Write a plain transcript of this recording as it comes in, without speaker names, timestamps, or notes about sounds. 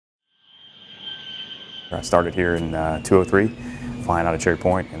I started here in 2003, flying out of Cherry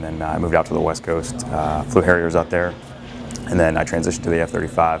Point, and then I moved out to the West Coast, flew Harriers out there, and then I transitioned to the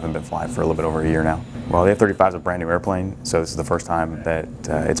F-35 and been flying for a little bit over a year now. Well, the F-35 is a brand new airplane, so this is the first time that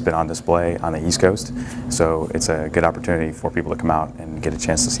it's been on display on the East Coast, so it's a good opportunity for people to come out and get a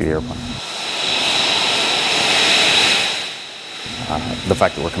chance to see the airplane. The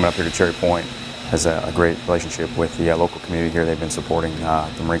fact that we're coming up here to Cherry Point has a great relationship with the local community here. They've been supporting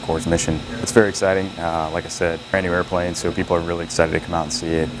the Marine Corps' mission. It's very exciting. Like I said, brand new airplane, so people are really excited to come out and see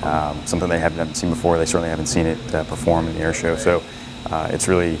it. Something they haven't seen before. They certainly haven't seen it perform in the air show. So it's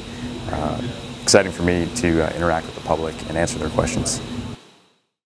really exciting for me to interact with the public and answer their questions.